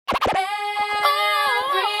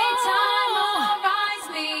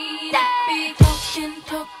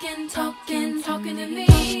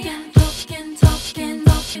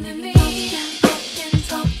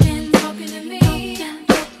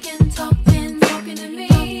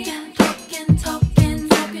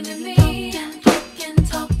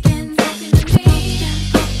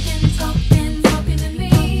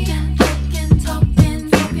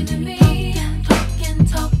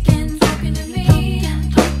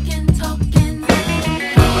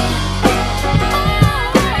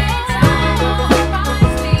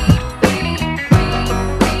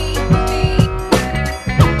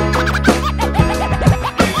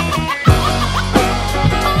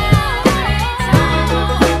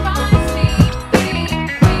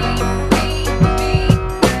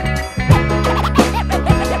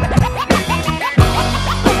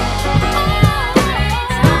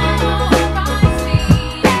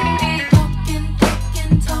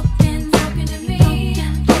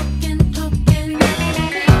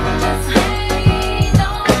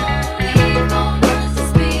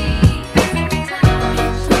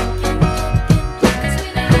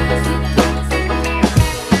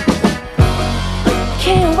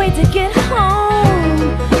wait to get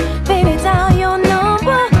home. Baby, dial your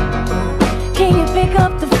number. Can you pick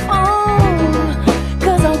up the phone?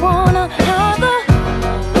 'Cause I wanna have a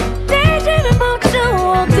daydream about you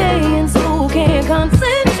all day in school. Can't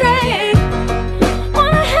concentrate.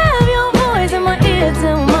 Wanna have your voice in my ear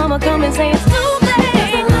till mama come and say it's too late.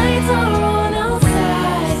 'Cause the lights are on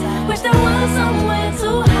outside. Wish there was somewhere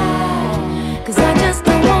to hide. 'Cause I just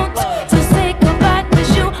don't want to say goodbye to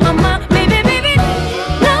you. I'm my baby, baby.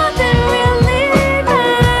 Nothing really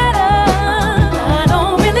matters. I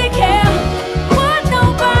don't really care what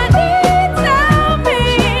nobody tell me.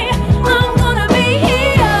 I'm gonna be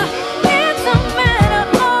here. It's a matter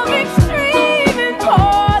of extreme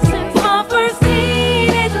importance. My first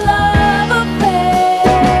teenage love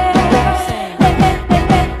affair.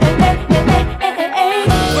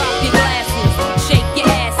 Drop your glasses, shake your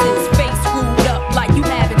asses, face screwed up like you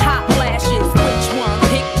having hot flashes. Which one?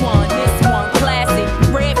 Pick one. This one classic.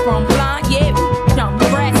 Red from blind, yeah, I'm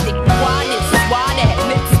drastic. Why this? Why that?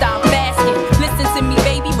 Lips stop basking. Listen to me,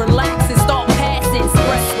 baby, relax and start passing.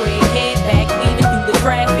 Expressway, head back, weaving through the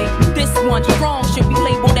traffic. This one strong should be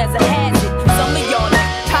labeled as a hazard. Some of y'all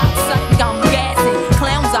like top psych, I'm gassing.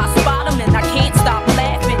 Clowns, I spot 'em and I can't stop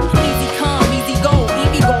laughing. Easy come, easy go,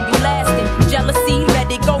 Evie gon' be lasting. Jealousy, let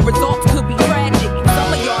it go, results could be tragic.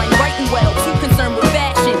 Some of y'all ain't writing well, too concerned with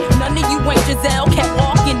fashion. None of you ain't Giselle, can't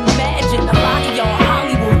walk and imagine. A lot of y'all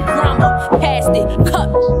Hollywood drama, past it, cut,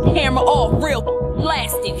 camera off, real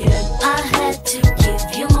lasting. I had to give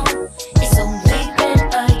you more. It's only been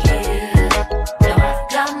a year. Now I've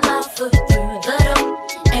got my foot through the door,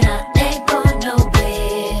 and I ain't going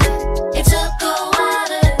nowhere. It took a while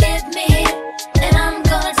to get me here, and I'm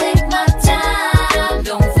gonna take my time.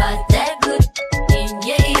 Don't fight that good in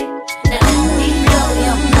your ear. Now let me blow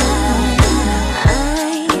your mind. I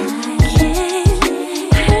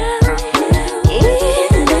can't help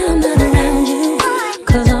it when I'm not around you.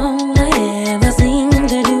 'Cause all I ever seem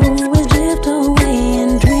to do is drift away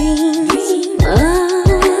and dream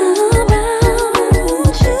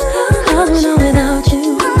about you. 'Cause when I'm without you,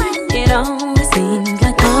 it always seems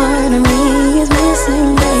like part of me is missing,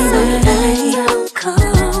 baby. Sometimes I'll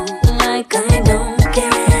call like I don't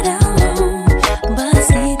care at all, but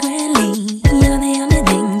secretly you're the only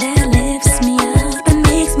thing that lifts me up and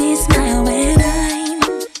makes me smile when I'm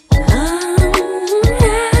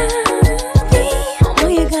happy. All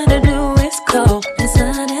you gotta do is call, and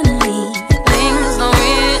suddenly things don't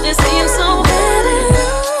really seem so bad at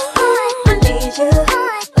all. I need you,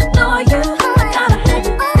 adore you, I gotta have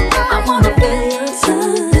you. I wanna feel your sun.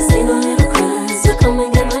 This ain't no little cry, so come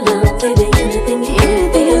and get my love, baby. Anything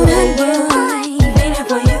you want, waiting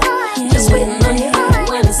for you, just waiting on you.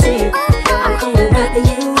 When I see you, I'm gonna wrap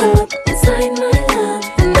you up inside my love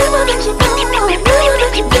and never let you go, never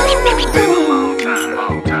let you go.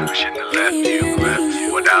 Long time, we shouldn't have left you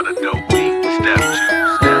without a dope beat. Step two,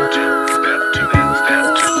 step two, step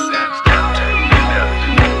two, step two, step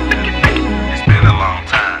two. It's been a long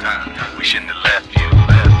time, we shouldn't have left you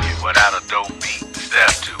without a dope beat.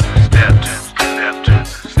 Step two, step two, step two,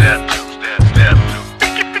 step two, step two.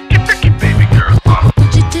 Baby girl, What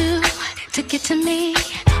would you do to get to me?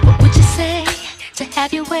 What would you say to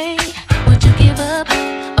have your way? Would you give up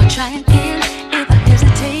or try again? If I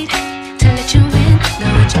hesitate to let you in,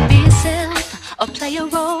 now would you be yourself or play a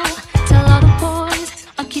role? Tell all the boys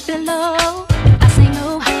I'll keep it low. If I say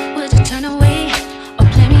no, would you turn away or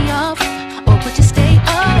play me off? Or would you stay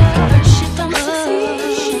up? First you don't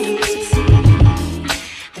succeed,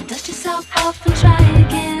 then dust yourself off and try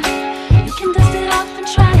again. You can dust it off and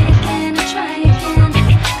try again and try again.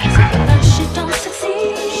 'Cause if first you don't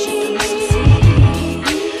succeed,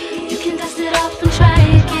 you can dust it off and try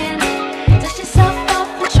again. Dust yourself off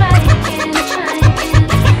and try again and try again.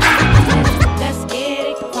 Let's get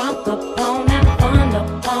it crunk up on that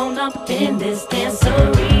fun up in this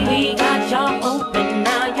dancery. We got y'all open,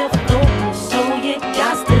 now you're floating, so you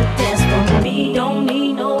got to dance for me. Don't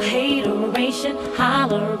need no hateration,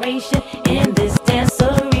 holleration in this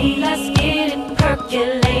dancery. Let's get it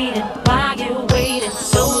percolating while you're waiting,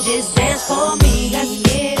 so just dance for me. Let's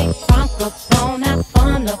get it crunk up on that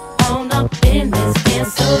fun up in this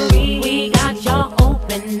dancery. We got y'all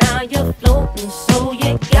open, now you're floating, so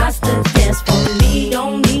you got to dance for me.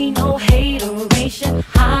 Don't need no hateration,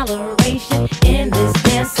 holleration in this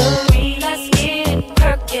dancery. Let's get it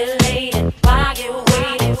percolating while you're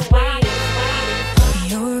waiting.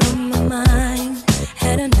 You're on my mind,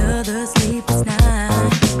 had another sleepless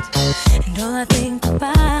night, and all I think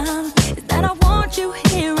about is that I want you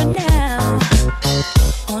here and now.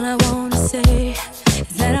 All I wanna say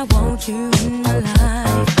is that I want you in my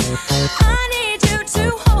life. I need you to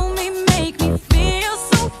hold me, make me feel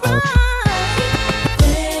so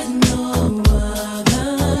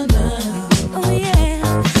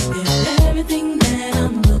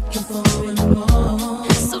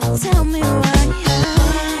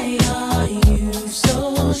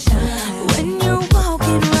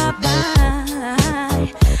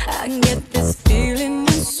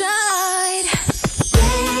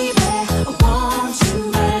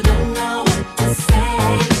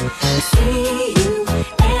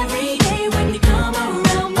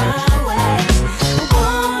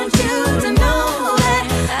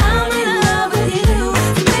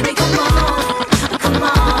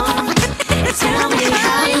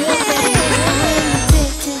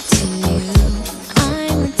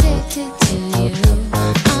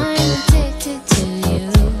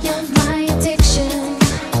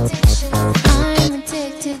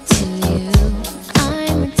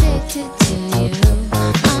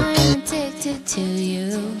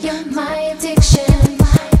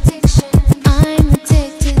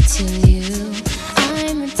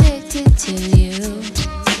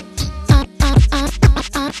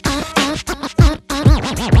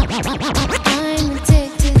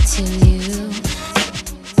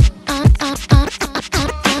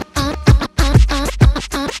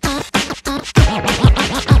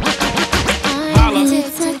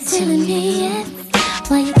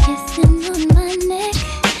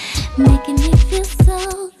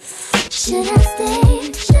Should I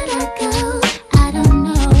stay? Should I go? I don't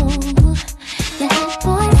know. That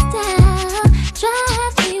boy style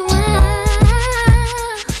drives me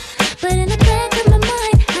wild, but in the back of my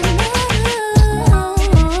mind, I know.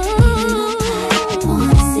 I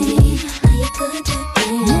wanna see how you put that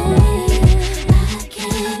thing on me. I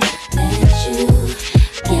can't let you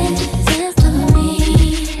get this to me,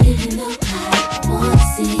 even though I wanna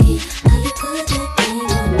see how you put that thing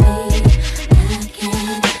on me. I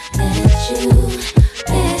can't let you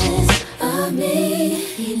pass on me,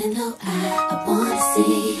 even though I wanna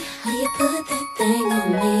see how you put that thing on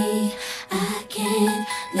me. I can't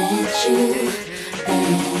let you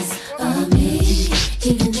pass on me,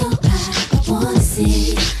 even though I wanna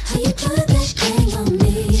see how you put that thing on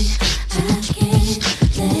me. I can't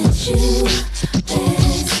let you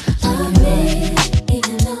pass on me,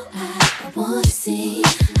 even though I wanna see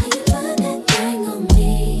how you put that thing on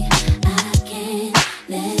me. I can't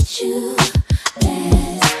let you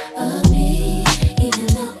pass on me, even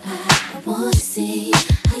though I wanna see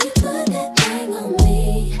how you put that thing on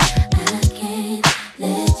me. I can't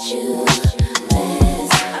let you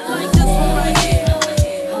pass I like this one right here.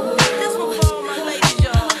 This one for all my ladies,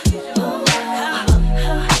 y'all.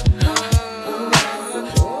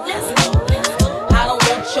 Let's go. I don't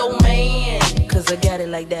want your man, 'cause I got it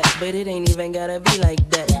like that, but it ain't even gotta be like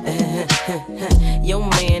that. Your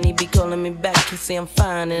man, he be calling me back, he say I'm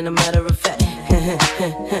fine, and a matter of fact,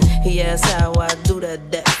 he asks how I do that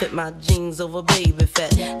fit my jeans over baby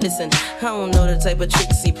fat. Listen, I don't know the type of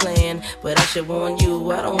tricks he playing, but I should warn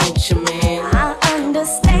you, I don't want your man. I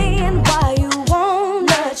understand why you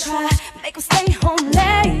wanna try, make him stay home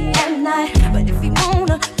late at night, but if he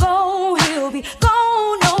wanna go, he'll be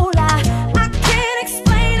gone, no lie. I can't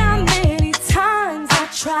explain how many times I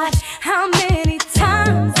tried, how many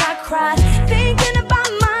times I cried, thinking about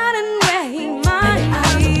mine and where he might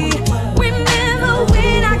be. Remember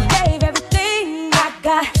when I gave everything I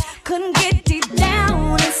got, couldn't get deep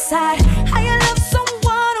down inside, how you love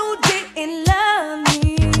someone who didn't love me.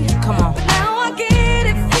 Come on. But now I get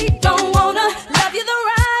if he don't wanna love you the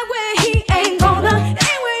right way, he ain't gonna.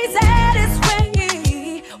 Anyway, he's at his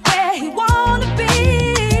where he wanna be.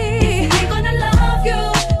 If he ain't gonna love you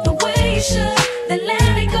the way he should, then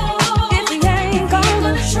let it go. If he ain't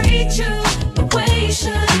gonna treat you the way he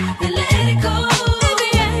should, then let it go. If he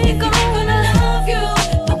ain't gonna love you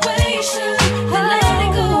the way he should, then let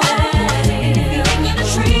it go. If he ain't gonna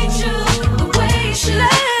treat you the way he should,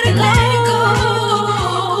 then let it go.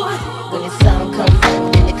 When the sun comes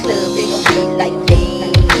up in the club, they gon' be like,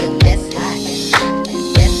 damn, that's hot. That's hot.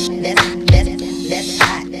 That's hot. Damn, that's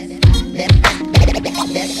hot. That's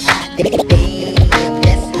hot.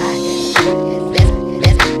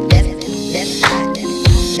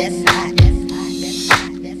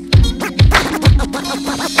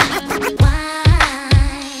 Why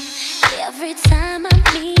every time I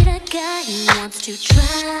meet a guy he wants to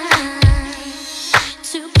try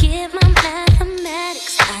to give my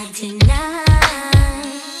mathematics I deny.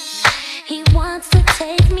 He wants to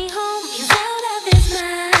take me home, he's out of his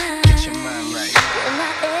mind. Get your mind right. Will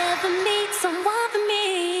I ever meet someone for me?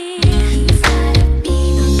 He's gotta be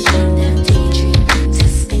the one that daydream to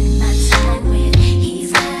spend my time with.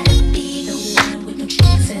 He's gotta be the one with no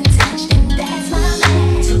strings attached, and that's my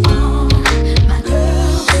man. To all my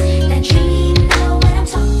girls that dream, know what I'm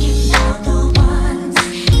talking about. The ones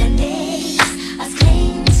that makes us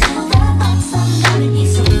cling to the thoughts of loving.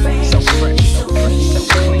 He's so fresh, So fresh, he's so so fresh, so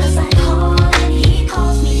clean. clean. 'Cause I call and he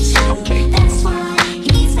calls me too. Okay. That's why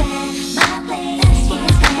he's at my place. He's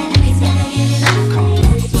bad, he's gotta get it off.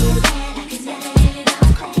 He's bad, he's gotta get it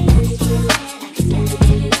off. He's bad, he's gotta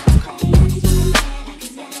get it off.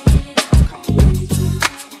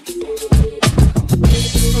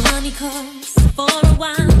 Money comes for a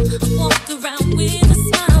while. I walked around with a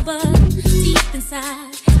smile, but deep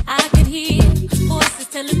inside I could hear voices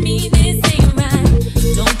telling me this ain't right.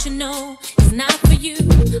 Don't you know it's not for you?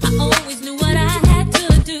 I always knew what I had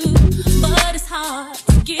to do, but it's hard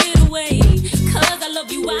to get away. 'Cause I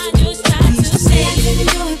love you, I just tried to say I couldn't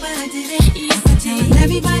do it, but I did it. yes, I Telling did.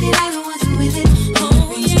 everybody that I wasn't with it.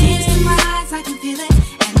 Oh, Brings tears to my eyes, I can feel it.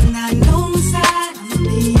 And I know inside I'ma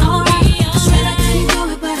be alright. I swear I couldn't do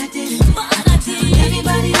it, but I did it. Telling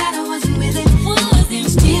everybody that I wasn't with it.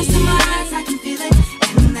 Brings tears to my eyes, I can feel it.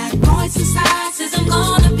 And that voice inside says I'm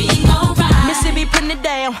gonna be alright. Mississippi putting it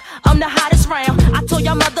down, I'm the hottest round. I told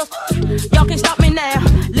y'all mother, y'all can't stop me now.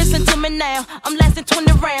 Listen to me now, I'm lasting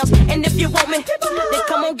 20 rounds. And if you want me, then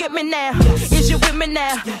come on get me now. Is you with me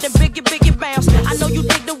now? Then biggie bounce. I know you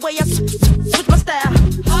dig the way I switch my style.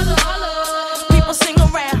 People sing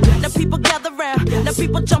around, now people gather round, now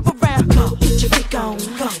people jump around. Go, get your freak on,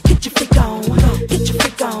 go, get your freak on.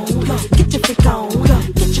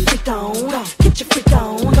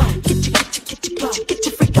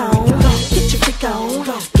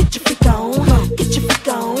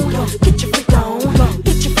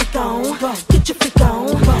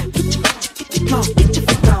 Get your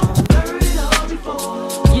freak on.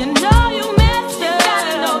 You know you messed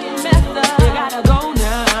up. You gotta go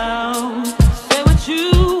now. Say what you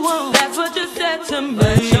want. That's what you said to me.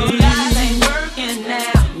 But your lies ain't working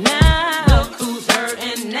now. Look who's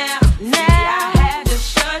hurting now. I had to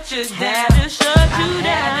shut you down. I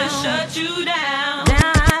had to shut you down.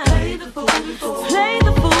 Play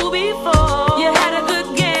the fool before. You had a good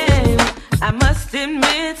game. I must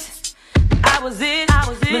admit, I was it.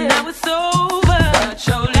 But now it's over. But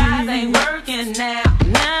your lies ain't working now.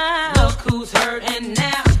 Look who's hurting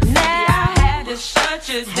now. I had to shut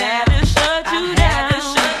you down. I had to shut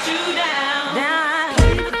you down.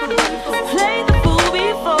 Play the fool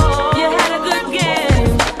before. You had a good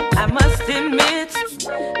game. I must admit,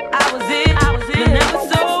 I was it. But now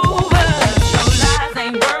it's over. Your lies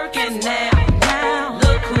ain't working now.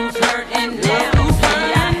 Look who's hurting now.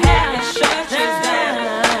 I had to shut you down.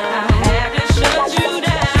 I had to shut you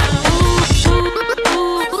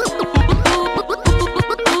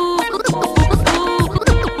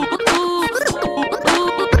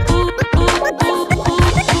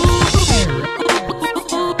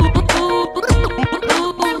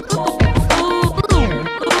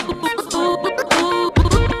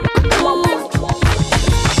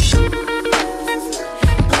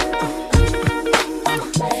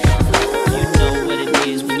You know what it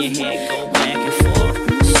is when your head go back and forth.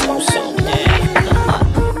 So bad.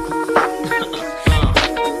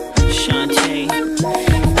 Shantae,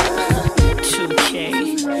 2K,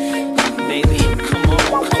 baby, come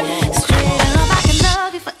on. Straight up, I can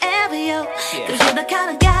love you forever, yo. Cause you're the kind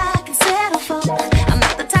of guy I can settle for. I'm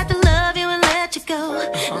not the type to love you and let you go.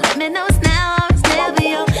 Let me know it's now or it's never,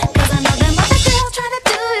 yo. Cause I know them other girls try to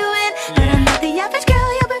do you in. But I'm not the average girl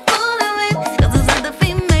you've been fooling with. Cause those other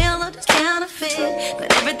females are just counterfeit. But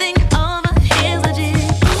everything over here's legit.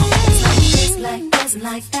 It's like this and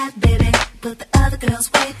like that, baby. Put the other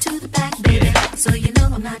girls way to the back, baby. So you know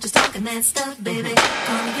I'm not just talking that stuff, baby.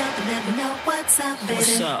 Call me up and let me know what's up, baby.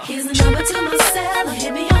 What's up? Here's a number to my cell, or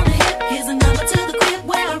hit me on the hip. Here's a number to the crib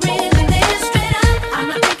where I really live. Straight up, I'm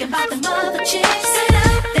not thinking about them other chicks. Straight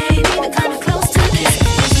up, they ain't even coming close to this.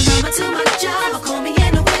 Here's a number to my job, or call me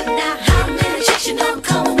in the whip. Now how many chicks you know I'm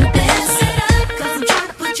coming with this? Straight up, cause I'm trying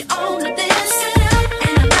to put you on to this. Straight up,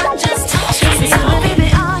 and I'm not just talking. So baby,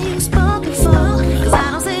 are you spoken for? Cause I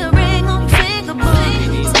don't see a ring on your finger, boy.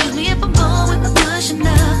 Excuse me if I'm bold with my pushing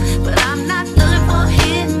up, but I'm not looking for a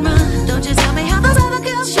hit and run. Don't you tell me how those other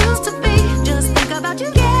girls used to be. Just think about you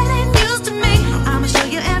getting used to me. I'ma show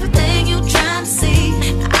you everything you trying to see.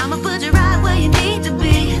 I'ma put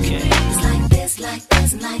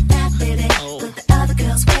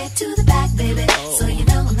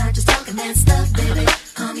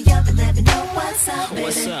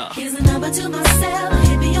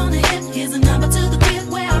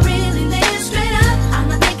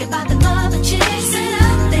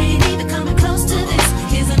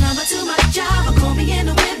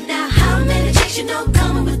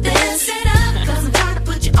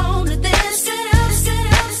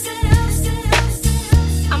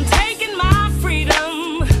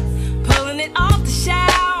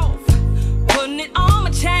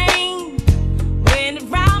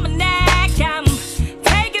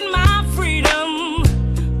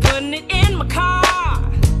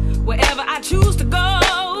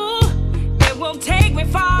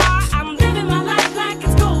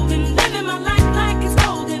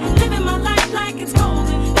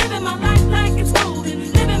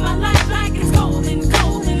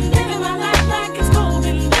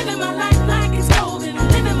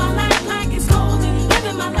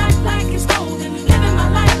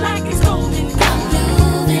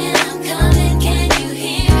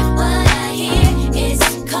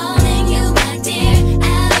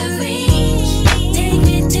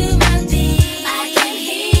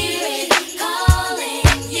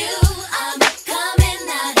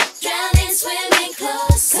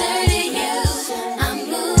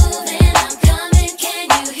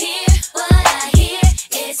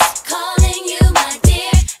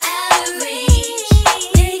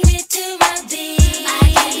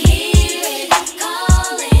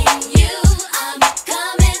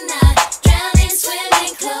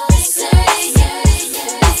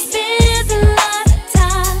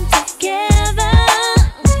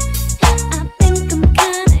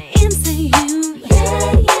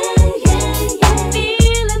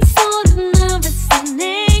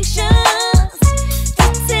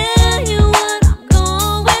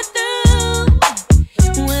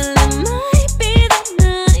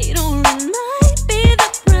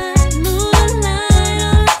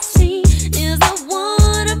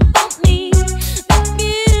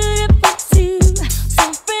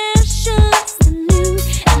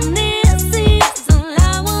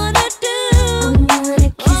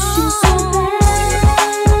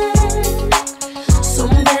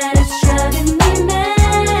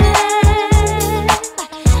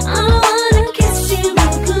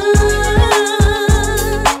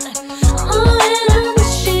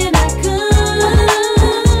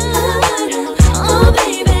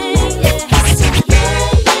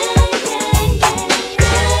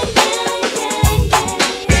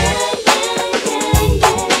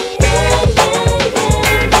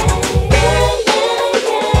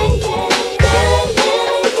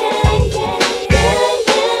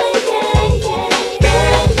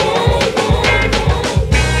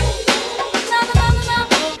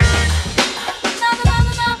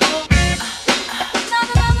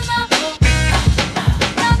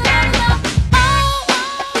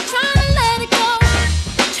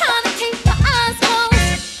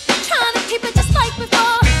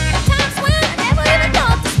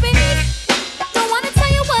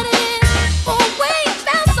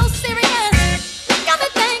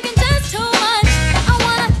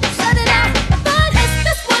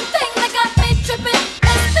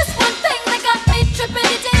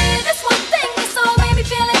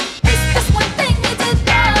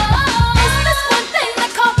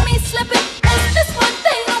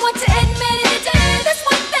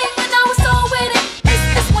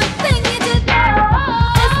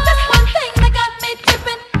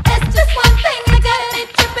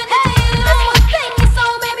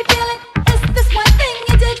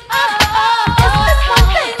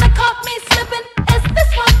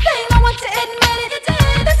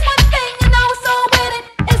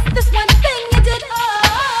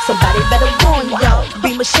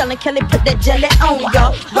Sean and Kelly put that jelly on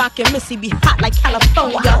y'all. Rockin' Missy be hot like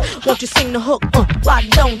California. Won't you sing the hook? Why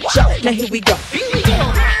don't ya? Now here we go.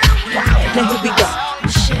 Now here we go.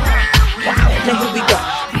 Now here we go.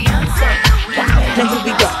 Now here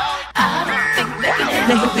we go.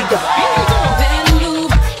 Now here we go. Better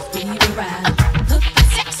move, speed and ride. Lookin'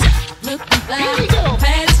 sexy, lookin' fly.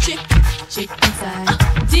 Pass chick inside.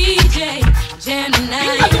 DJ,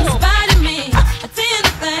 Gemini, spotted me. Attend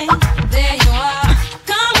the thing, there you are.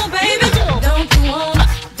 Come on, baby, don't you wanna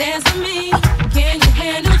dance with me? Can you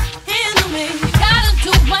handle me? You gotta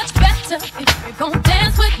do much better if you're gon'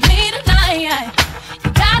 dance with me tonight.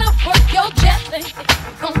 You gotta work your jet thing if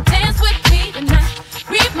you're gon' dance with me tonight.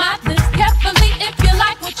 Read my lips carefully if you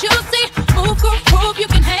like what you see. Move, groove, you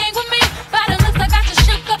can hang with me. By the looks I got you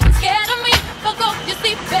shook up and scared of me. Fuck off your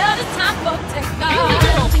seatbelt, it's time for takeoff. I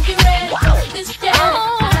don't think you're ready for this jet. I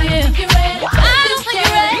don't think you're ready for this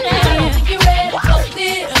jet. I don't think you're ready for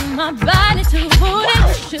this. My body too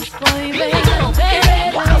bootylicious for you, baby. I don't think you're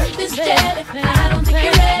ready for this jet. I don't think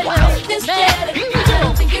you're ready for this jet. I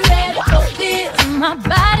don't think you're ready for this. My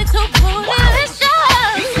body too bootylicious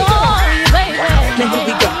for you, baby. Now here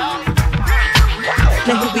we go.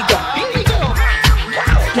 Now here we go.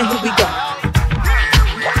 Now here we go.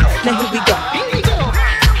 Now here we go.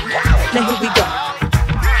 Now here we go.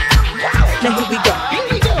 Now here we go.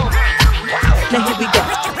 Now here we go.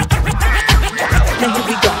 Now here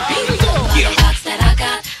we go. Box that I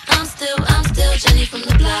got, I'm still Jenny from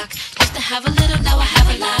the block. Used to have a little, now I have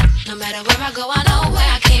a lot. No matter where I go, I know where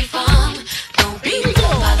I came from. Don't be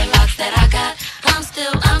fooled by the rocks that I got. I'm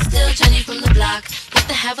still Jenny from the block. Used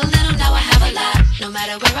to have a little, now I have a lot. No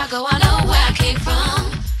matter where I go, I know where I came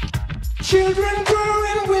from. Children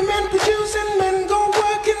growing, women producing, men go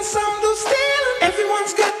working, some do stealing.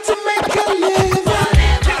 Everyone's got to make a living.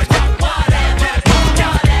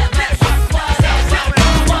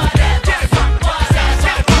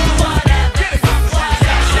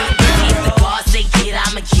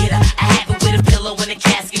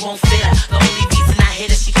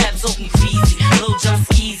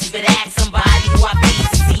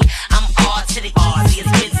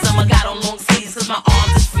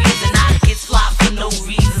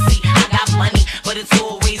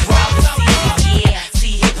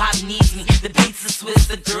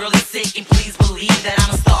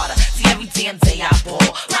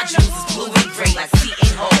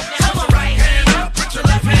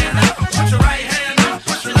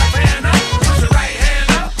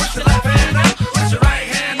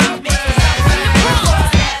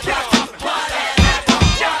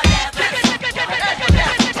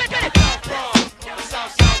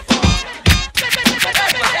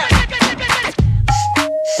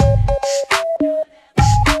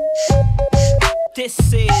 This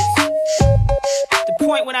is the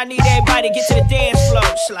point when I need everybody to get to the dance floor.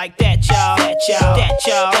 Just like that, y'all. That y'all. That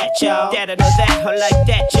y'all. That y'all. That or that or like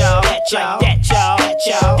that, y'all. That y'all. That y'all. That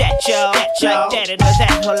y'all. That y'all. That y'all. Like that or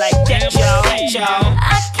that or like that, y'all. That y'all.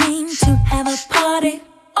 I came to have a party,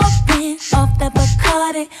 open off the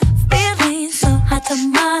Bacardi, feeling so hot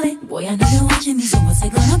tamale. Boy, I know you're watching me, so what's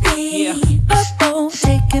it gonna be? Yeah. Purple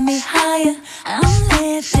taking me higher, I'm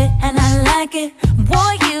lifted and I like it.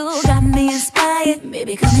 Boy, you got me inspired.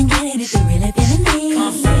 Baby, come and get it if you're really feeling me.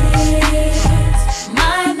 It's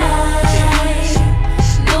my night,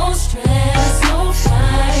 no stress, no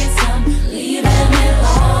fights. I'm leaving it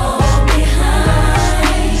all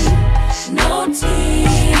behind. No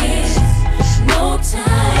tears, no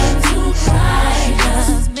time to cry.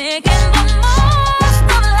 Just making the most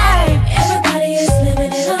of life.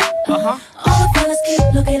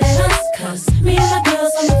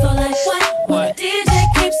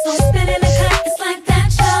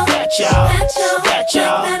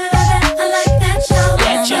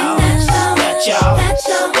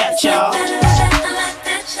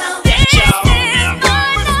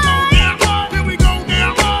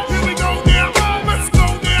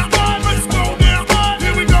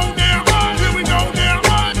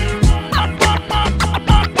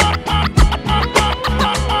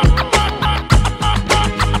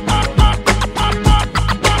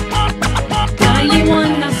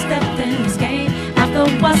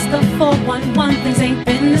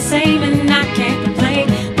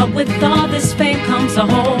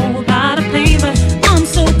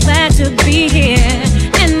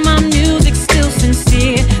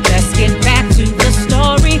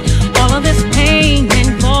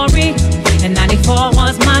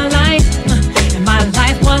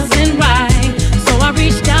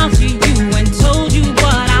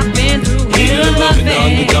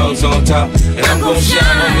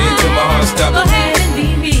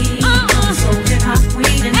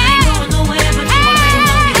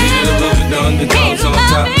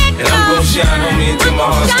 shine on me until my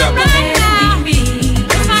heart stop.